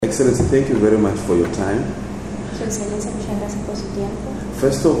Excellency, thank you very much for your time. Su Excelencia, muchas gracias por su tiempo.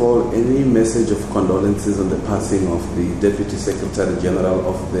 First of all, any message of condolences on the passing of the Deputy Secretary General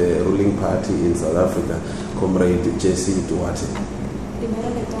of the ruling party in South Africa, Comrade Jesse Duarte? Primero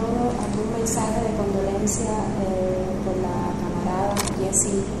que todo, algún mensaje de condolencia por la camarada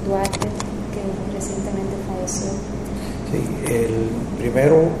Jesse Duarte, que recientemente falleció. Sí,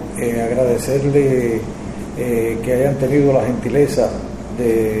 primero agradecerle que hayan tenido la gentileza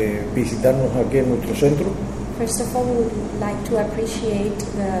de visitarnos aquí en nuestro centro. First of all, we would like to appreciate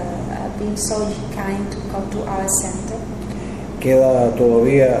being so kind to come to our center. Queda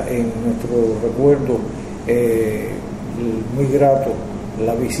todavía en nuestro recuerdo muy grato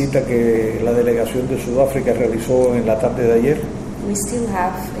la visita que la delegación de Sudáfrica realizó en la tarde de ayer. We still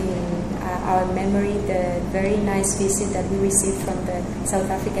have in our memory the very nice visit that we received from the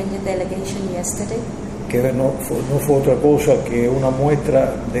South African delegation yesterday. Que no fue otra cosa que una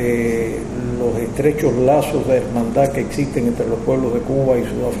muestra de los estrechos lazos de hermandad que existen entre los pueblos de Cuba y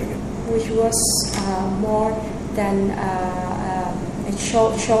Sudáfrica. Which was more than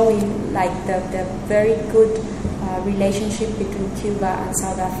showing like the very good relationship between Cuba and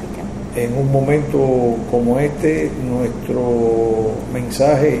South Africa. En un momento como este, nuestro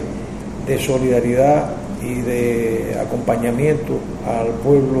mensaje de solidaridad y de acompañamiento al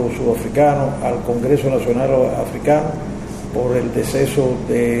pueblo sudafricano, al Congreso Nacional Africano, por el deceso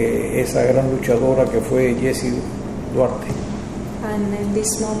de esa gran luchadora que fue Jessie Duarte. And in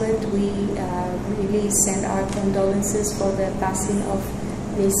this moment we really send our condolences for the passing of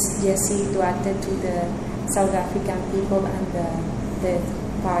Miss Jessie Duarte to the South African people and the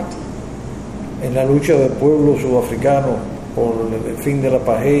party. En la lucha del pueblo sudafricano por el fin de la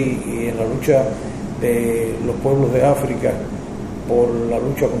apartheid y en la lucha de los pueblos de África por la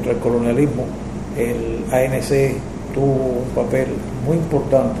lucha contra el colonialismo, el ANC tuvo un papel muy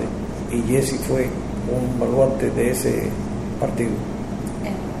importante y Jessie fue un baluarte de ese partido.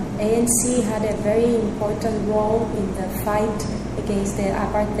 ANC had a very important role in the fight against the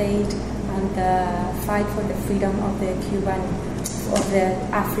apartheid and the fight for the freedom of the Cuban, of the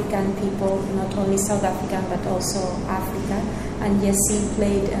African people, not only South African but also Africa, and Jessie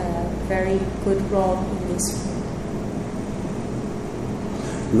played a very good role in this.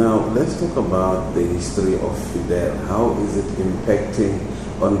 Now, let's talk about the history of Fidel. How is it impacting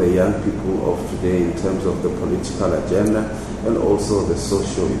on the young people of today in terms of the political agenda and also the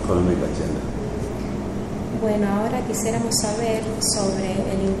socio-economic agenda? Bueno, ahora quisiéramos saber sobre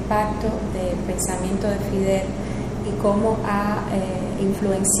el impacto del pensamiento de Fidel y cómo ha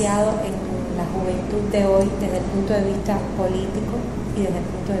influenciado en la juventud de hoy desde el punto de vista político y desde el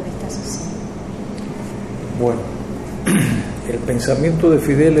punto de vista social. Bueno, el pensamiento de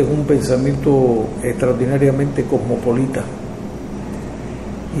Fidel es un pensamiento extraordinariamente cosmopolita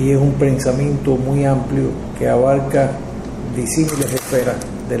y es un pensamiento muy amplio que abarca disímiles esferas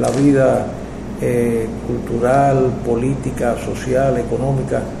de la vida cultural, política, social,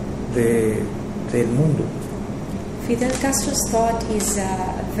 económica del mundo. Fidel Castro's thought is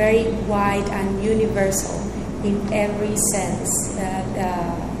very wide and universal in every sense,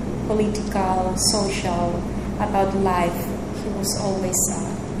 political, social, about life. He was always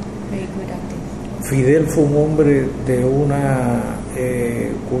very good at it. Fidel fue un hombre de una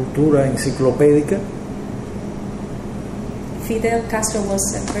cultura enciclopédica. Fidel Castro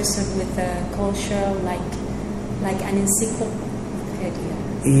was a person with a culture like an encyclopedia.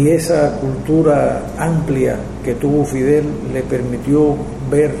 Y esa cultura amplia que tuvo Fidel le permitió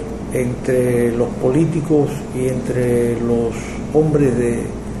ver entre los políticos y entre los hombres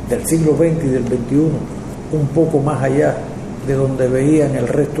del siglo XX y del XXI un poco más allá de donde veían el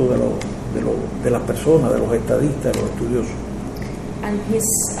resto de las personas, de los estadistas, de los estudiosos. And his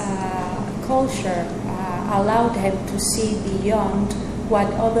culture allowed him to see beyond what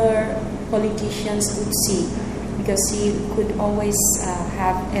other politicians would see, because he could always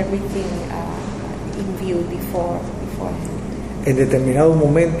have everything in view before him. En determinado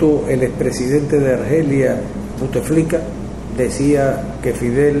momento, el expresidente de Argelia, Bouteflika, decía que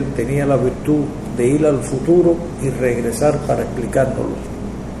Fidel tenía la virtud de ir al futuro y regresar para explicárnoslo.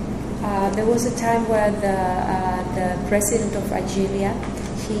 There was a time where the president of Algeria,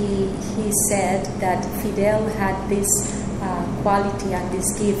 he said that Fidel had this quality and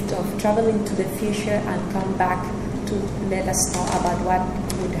this gift of traveling to the future and come back to let us know about what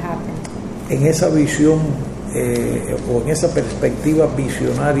would happen. En esa visión o en esa perspectiva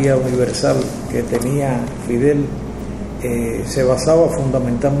visionaria universal que tenía Fidel, se basaba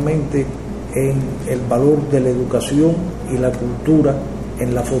fundamentalmente en el valor de la educación y la cultura,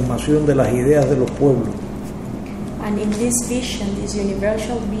 en la formación de las ideas de los pueblos. And And in this vision, this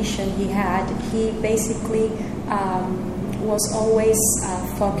universal vision he had, he basically was always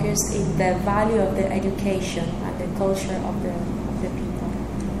focused in the value of the education and the culture of the people.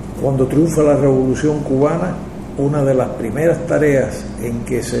 Cuando triunfa la Revolución Cubana, una de las primeras tareas en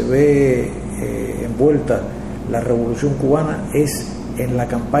que se ve envuelta la Revolución Cubana es en la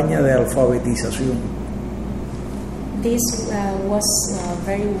campaña de alfabetización. This was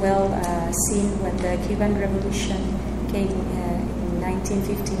very well seen when the Cuban Revolution came in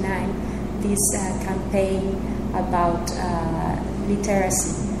 1959. This campaign about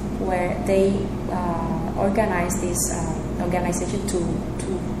literacy, where they organized this organization to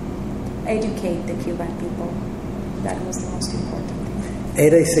educate the Cuban people. That was the most important thing.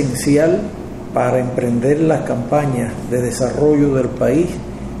 Era esencial para emprender las campañas de desarrollo del país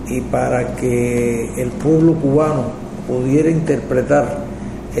y para que el pueblo cubano pudiera interpretar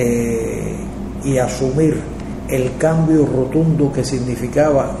y asumir el cambio rotundo que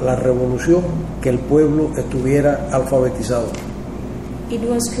significaba la revolución, que el pueblo estuviera alfabetizado. It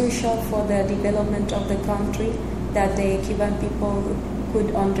was crucial for the development of the country that the Cuban people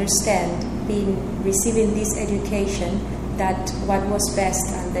could understand, receiving this education, that what was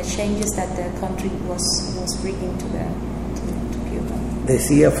best and the changes that the country was bringing to Cuba.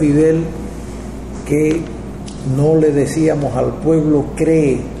 Decía Fidel que no le decíamos al pueblo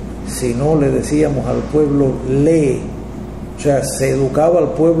cree, sino le decíamos al pueblo lee. O sea, se educaba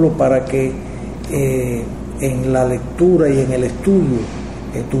al pueblo para que en la lectura y en el estudio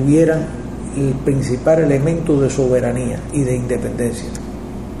tuvieran el principal elemento de soberanía y de independencia.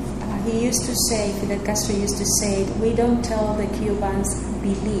 Fidel Castro used to say, we don't tell the Cubans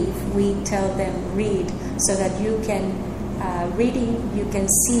believe, we tell them read, so that you can reading, you can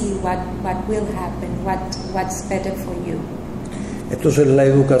see what will happen, what's better for you. Entonces la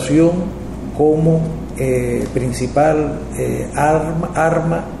educación como principal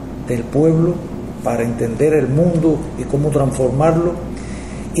arma del pueblo para entender el mundo y cómo transformarlo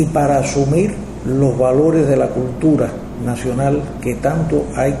y para asumir los valores de la cultura nacional que tanto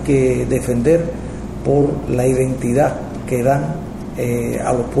hay que defender por la identidad que dan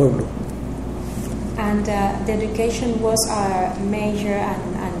a los pueblos. And the education was our major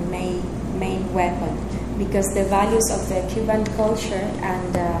and main weapon, because the values of the Cuban culture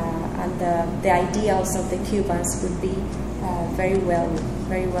and the ideals of the Cubans would be very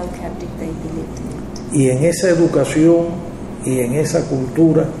well kept if they believed in it. Y en esa educación y en esa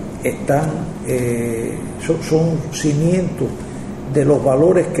cultura están son cimientos de los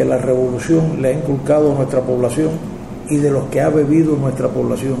valores que la revolución le ha inculcado a nuestra población y de los que ha bebido nuestra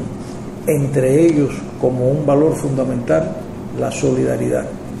población, entre ellos como un valor fundamental la solidaridad.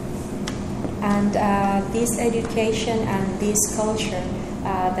 And this education and this culture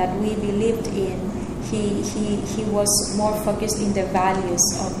that we believed in, he was more focused in the values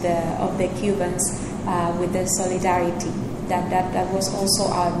of the Cubans with the solidarity. That was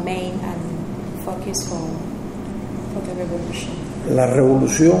also our main focus for the revolution. La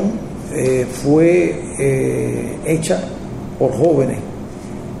revolución fue hecha por jóvenes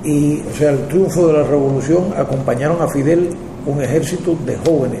y, o sea, el triunfo de la revolución acompañaron a Fidel un ejército de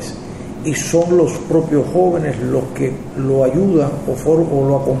jóvenes y son los propios jóvenes los que lo ayudan o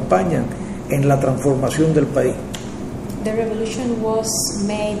lo acompañan en la transformación del país. The revolution was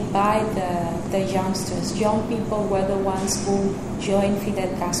made by the youngsters. Young people were the ones who joined Fidel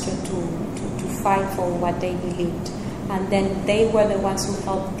Castro to fight for what they believed. And then they were the ones who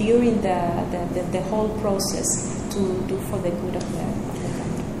helped during the whole process to do for the good of the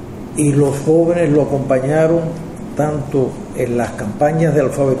country. Y los jóvenes lo acompañaron tanto en las campañas de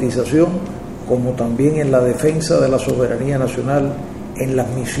alfabetización como también en la defensa de la soberanía nacional, en las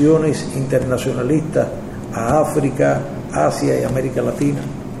misiones internacionalistas a África, Asia y América Latina.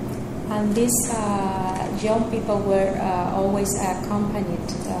 And these young people were always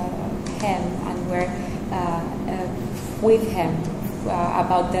accompanied him and were with him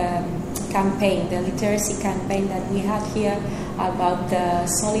about the campaign, the literacy campaign that we had here, about the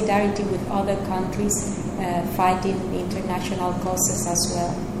solidarity with other countries fighting international causes as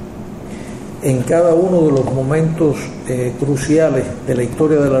well. En cada uno de los momentos cruciales de la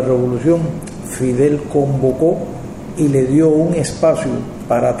historia de la revolución, Fidel convocó y le dio un espacio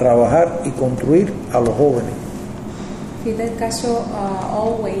para trabajar y construir a los jóvenes. Fidel Castro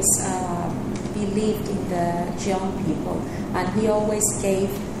always believed in the young people, and he always gave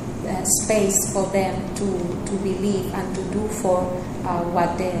space for them to believe and to do for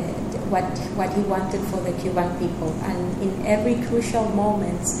what he wanted for the Cuban people. And in every crucial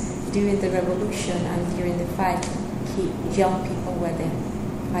moments during the revolution and during the fight, young people were there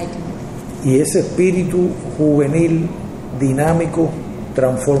fighting. Y ese espíritu juvenil, dinámico,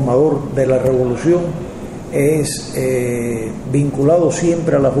 transformador de la revolución es vinculado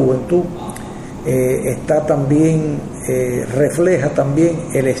siempre a la juventud. Está también, refleja también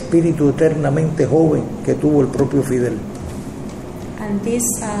el espíritu eternamente joven que tuvo el propio Fidel. And this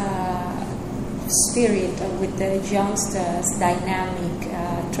spirit with the youngsters, dynamic,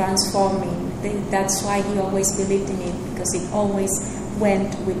 transforming, that's why he always believed in it, because it always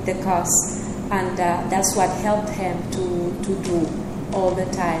went with the cause, and that's what helped him to do all the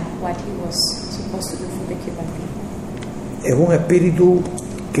time what he was supposed to do for the Cuban people. Es un espíritu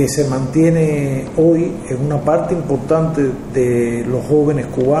que se mantiene hoy en una parte importante de los jóvenes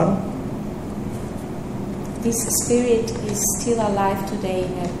cubanos. This spirit is still alive today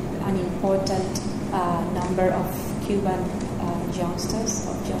in an important number of Cuban youngsters,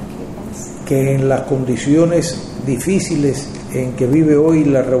 of young Cubans. Que en las condiciones difíciles en que vive hoy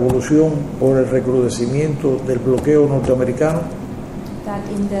la revolución por el recrudecimiento del bloqueo norteamericano, that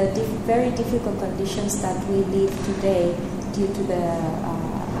in the very difficult conditions that we live today due to the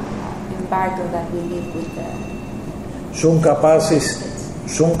embargo that we live with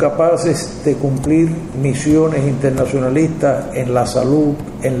son capaces de cumplir misiones internacionalistas en la salud,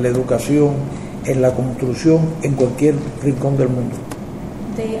 en la educación, en la construcción, en cualquier rincón del mundo.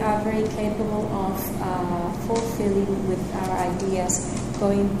 They are very capable of fulfilling with our ideas,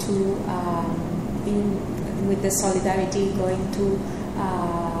 going to being with the solidarity, going to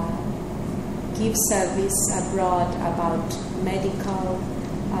give service abroad about medical,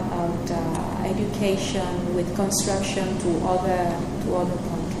 about education, with construction to other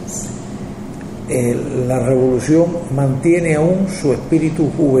countries. La revolución mantiene aún su espíritu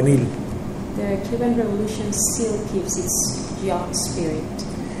juvenil. The Cuban Revolution still keeps its young spirit.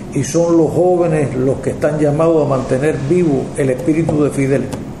 Y son los jóvenes los que están llamados a mantener vivo el espíritu de Fidel.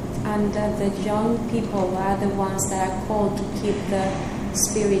 And the young people are the ones that are called to keep the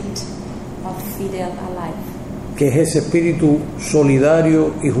spirit of Fidel alive. Que es ese espíritu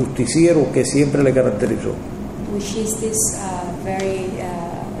solidario y justiciero que siempre le caracterizó. Which is this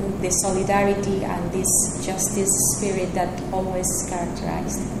the solidarity and this justice spirit that always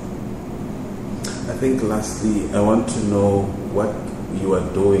characterized him. I think lastly, I want to know what you are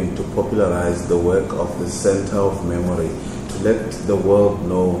doing to popularize the work of the Center of Memory, to let the world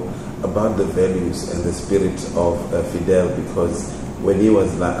know about the values and the spirit of Fidel, because when he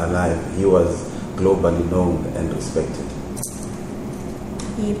was alive, he was globally known and respected.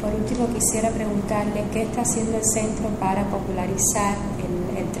 Y por último quisiera preguntarle qué está haciendo el centro para popularizar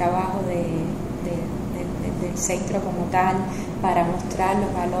el trabajo del centro como tal, para mostrar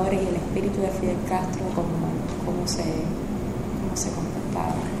los valores y el espíritu de Fidel Castro cómo se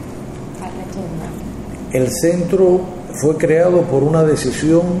comportaba al resto del mundo. El centro fue creado por una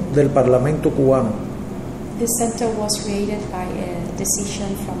decisión del Parlamento cubano. The center was created by a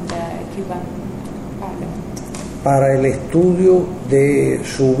decision from the Cuban Parliament. Para el estudio de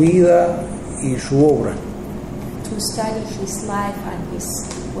su vida y su obra. To study his life and his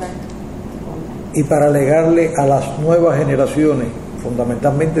work. Y para legarle a las nuevas generaciones,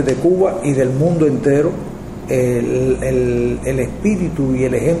 fundamentalmente de Cuba y del mundo entero, el espíritu y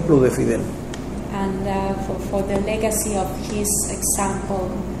el ejemplo de Fidel. And for the legacy of his example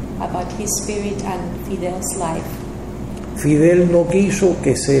about his spirit and Fidel's life. Fidel no quiso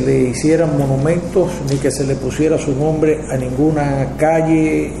que se le hicieran monumentos ni que se le pusiera su nombre a ninguna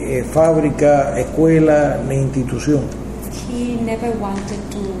calle, fábrica, escuela ni institución. He never wanted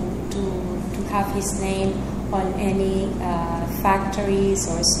to have his name on any factories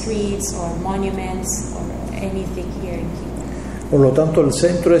or streets or monuments or anything here in Cuba. Por lo tanto, el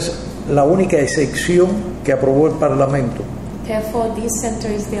centro es la única excepción que aprobó el Parlamento. Therefore, this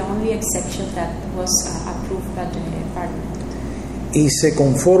center is the only exception that was approved by the Parliament. Y se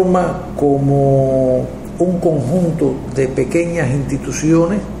conforma como un conjunto de pequeñas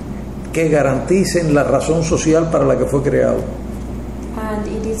instituciones que garanticen la razón social para la que fue creado. And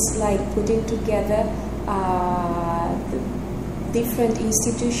it is like putting together different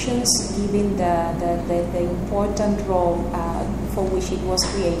institutions, giving the important role for which it was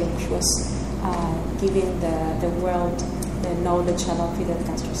created, which was giving the world the knowledge about Fidel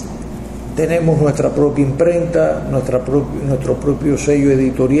Castro's life. Tenemos nuestra propia imprenta, nuestro propio sello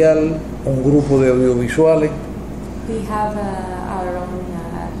editorial, un grupo de audiovisuales. We have our own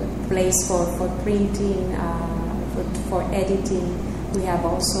place for printing, for editing. We have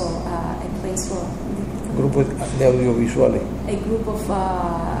also a place for Grupo de audiovisuales. A group of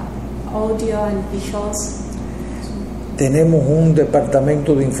audio and visuals. Tenemos un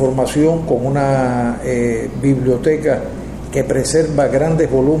departamento de información con una biblioteca que preserva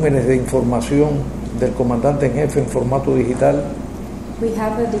grandes volúmenes de información del comandante en jefe en formato digital. We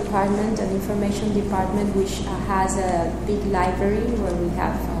have a department, an information department, which has a big library where we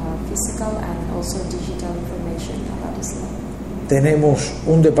have physical and also digital information about Islam. Tenemos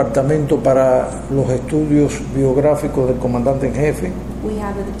un departamento para los estudios biográficos del comandante en jefe. We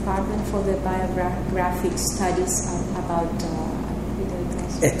have a department for the biographic studies about Fidel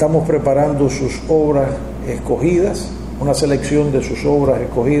Castro. Estamos preparando sus obras escogidas, una selección de sus obras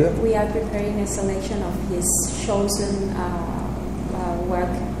escogidas. We are preparing a selection of his chosen work,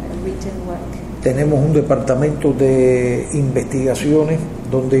 written work. Tenemos un departamento de investigaciones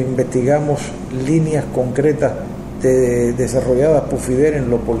donde investigamos líneas concretas desarrolladas por Fidel en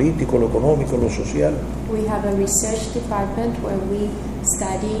lo político, lo económico, lo social. We have a research department where we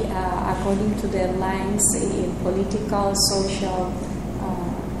study according to the lines in political, social,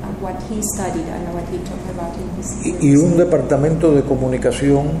 what he studied and what he talked about in his y un departamento de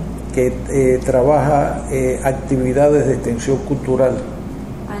comunicación que trabaja actividades de extensión cultural.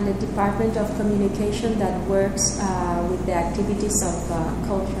 And a department of communication that works with the activities of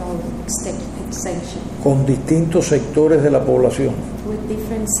cultural extension. Con distintos sectores de la población. With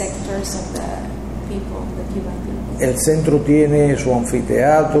different sectors of the people, the Cuban people. El centro tiene su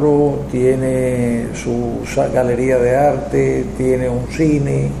anfiteatro, tiene su galería de arte, tiene un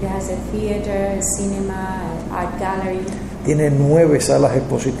cine. It has a theater, a cinema, an art gallery. Tiene 9 salas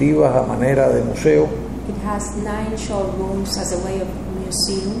expositivas a manera de museo. It has 9 showrooms as a way of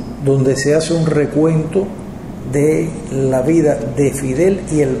museum. Donde se hace un recuento de la vida de Fidel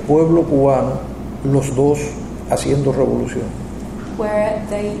y el pueblo cubano, los dos haciendo revolución. Where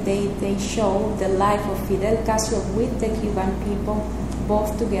they show the life of Fidel Castro with the Cuban people,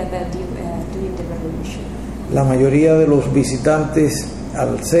 both together during the revolution. La mayoría de los visitantes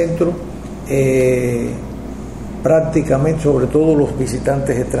al centro, prácticamente, sobre todo los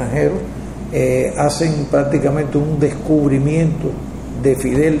visitantes extranjeros, hacen prácticamente un descubrimiento de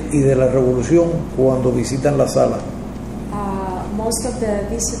Fidel y de la revolución cuando visitan la sala. Most of the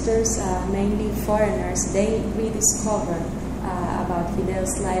visitors, mainly foreigners, they rediscover about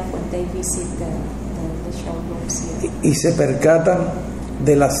Fidel's life when they visit the showrooms here. Y se percatan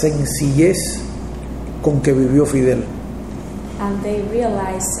de la sencillez con que vivió Fidel. And they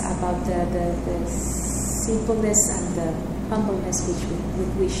realize about the simpleness and the humbleness with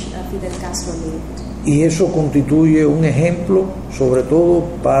which Fidel Castro lived. Y eso constituye un ejemplo, sobre todo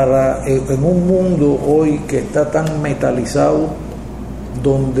para en un mundo hoy que está tan metalizado,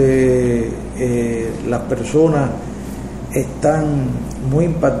 donde las personas están muy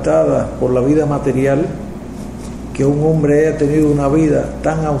impactadas por la vida material, que un hombre haya tenido una vida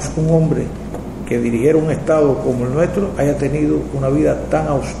un hombre que dirigiera un estado como el nuestro haya tenido una vida tan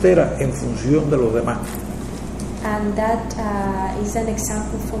austera en función de los demás. And that is an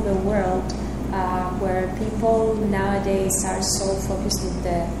example for the world where people nowadays are so focused on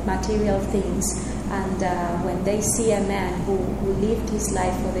the material things, and when they see a man who lived his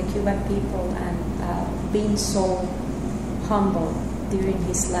life for the Cuban people and being so humble during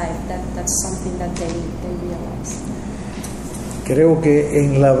his life, that's something that they realize. Creo que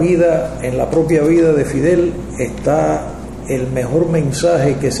en la propia vida de Fidel está el mejor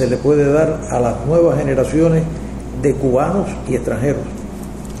mensaje que se le puede dar a las nuevas generaciones de cubanos y extranjeros.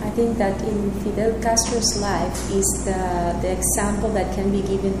 I think that in Fidel Castro's life is the example that can be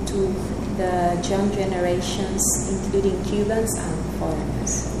given to the young generations, including Cubans and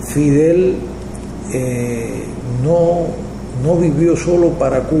foreigners. Fidel no vivió solo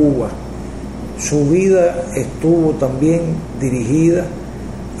para Cuba. Su vida estuvo también dirigida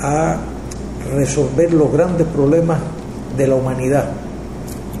a resolver los grandes problemas de la humanidad.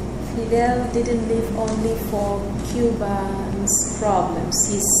 Fidel didn't live only for Cubans' problems.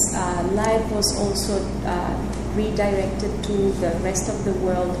 His life was also redirected to the rest of the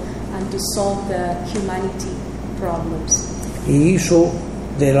world and to solve the humanity problems. Y hizo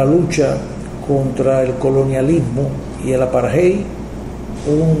de la lucha contra el colonialismo y el apartheid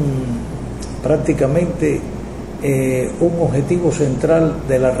prácticamente un objetivo central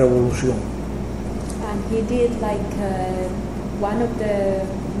de la revolución. And he did one of the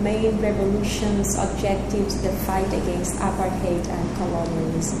main revolution's objectives, the fight against apartheid and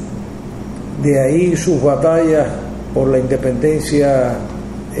colonialism. De ahí sus batallas por la independencia,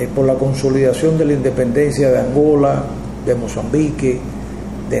 por la consolidación de la independencia de Angola, de Mozambique,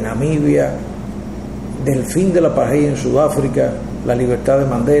 de Namibia, del fin de la apartheid en Sudáfrica, la libertad de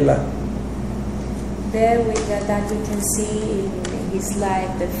Mandela. There that we can see in his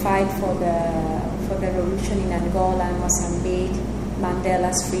life the fight for the revolution in Angola and Mozambique,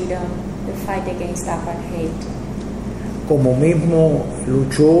 Mandela's freedom, the fight against apartheid. como mismo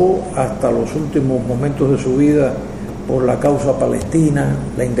luchó hasta los últimos momentos de su vida por la causa palestina,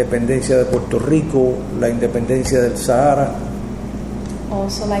 la independencia de Puerto Rico, la independencia del Sahara.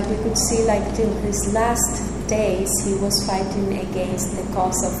 Also, like we could see, like till his last days, he was fighting against the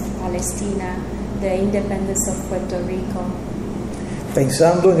cause of Palestina, the independence of Puerto Rico.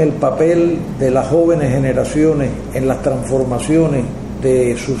 Pensando en el papel de las jóvenes generaciones en las transformaciones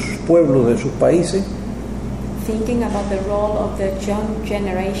de sus pueblos, de sus países, Thinking about the role of the young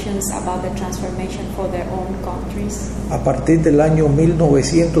generations about the transformation for their own countries. a partir del año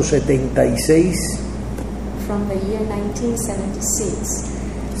 1976 From the year 1976,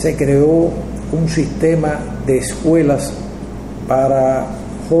 se creó un sistema de escuelas para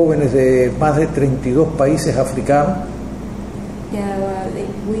jóvenes de más de 32 países africanos,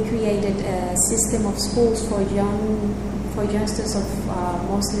 we created a system of schools for youngsters of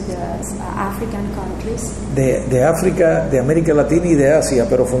mostly the African countries. de África, de América Latina y de Asia,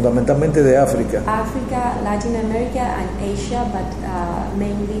 pero fundamentalmente de África. Africa, Latin America, and Asia, but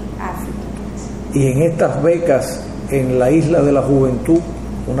mainly Africa. Y en estas becas en la Isla de la Juventud,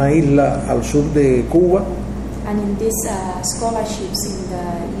 una isla al sur de Cuba, And in these scholarships in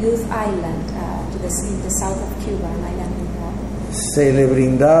the Youth Island, in the south of Cuba, an island in Cuba, se le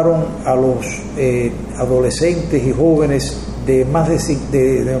brindaron a los adolescentes y jóvenes de más de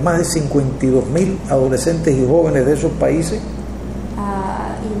 52.000 adolescentes y jóvenes de esos países,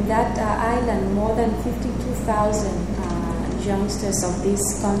 in that island, more than 52,000 youngsters of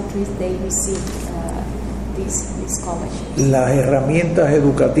these countries, they received these scholarships. las herramientas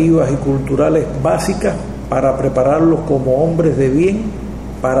educativas y culturales básicas para prepararlos como hombres de bien,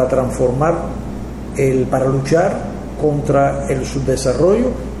 para transformar, para luchar contra el subdesarrollo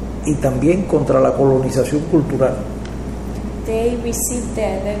y también contra la colonización cultural. They received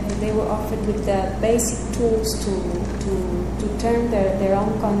they were offered with the basic tools to turn their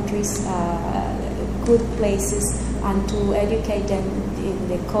own countries good places and to educate them in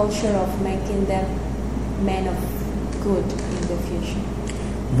the culture of making them men of good in the future.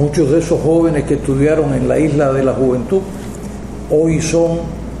 Muchos de esos jóvenes que estudiaron en la Isla de la Juventud hoy son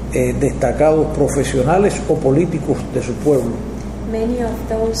destacados profesionales o políticos de su pueblo. Many of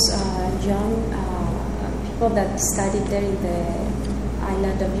those young people that studied there in the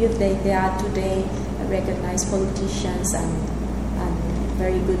island of youth, they are today recognized politicians and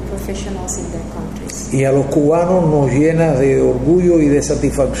very good professionals in their countries. Y a los cubanos nos llena de orgullo y de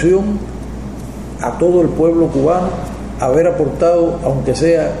satisfacción, a todo el pueblo cubano, haber aportado, aunque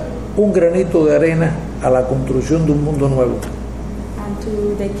sea un granito de arena, a la construcción de un mundo nuevo. And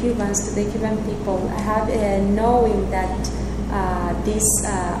to the Cubans, to the Cuban people, knowing that this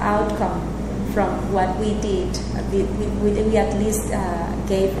outcome from what we did, we at least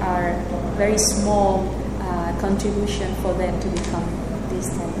gave our very small contribution for them to become this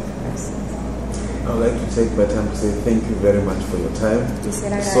type of person. I'd like to take my time to say thank you very much for your time.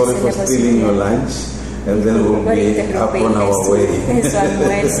 Quisiera Sorry for agradecerle stealing your por lunch, and then we'll be up on our way. su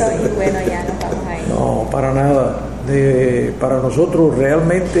almuerzo y bueno, ya nos vamos a ir. No, para nada. Para nosotros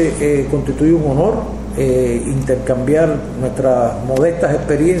realmente constituye un honor intercambiar nuestras modestas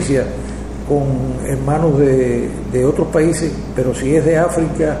experiencias con hermanos de otros países, pero si es de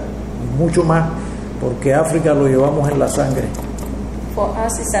África, mucho más, porque África lo llevamos en la sangre. For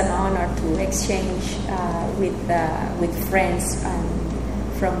us, it's an honor to exchange with friends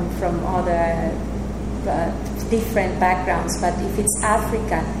from other different backgrounds. But if it's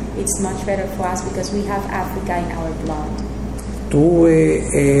Africa, it's much better for us because we have Africa in our blood.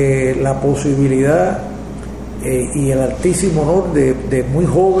 Tuve la posibilidad y el altísimo honor de muy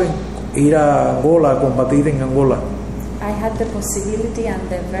joven ir a Angola, a combatir en Angola. I had the possibility and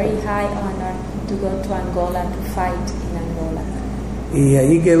the very high honor to go to Angola to fight in Angola. Y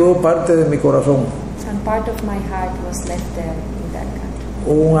allí quedó parte de mi corazón. And part of my heart was left there in that country.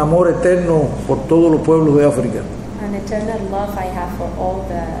 Un amor eterno por todos los pueblos de África. An eternal love I have for all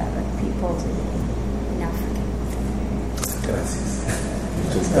the people in Africa. Gracias.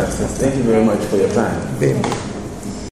 Muchas gracias. Thank you very much for your time. Bien.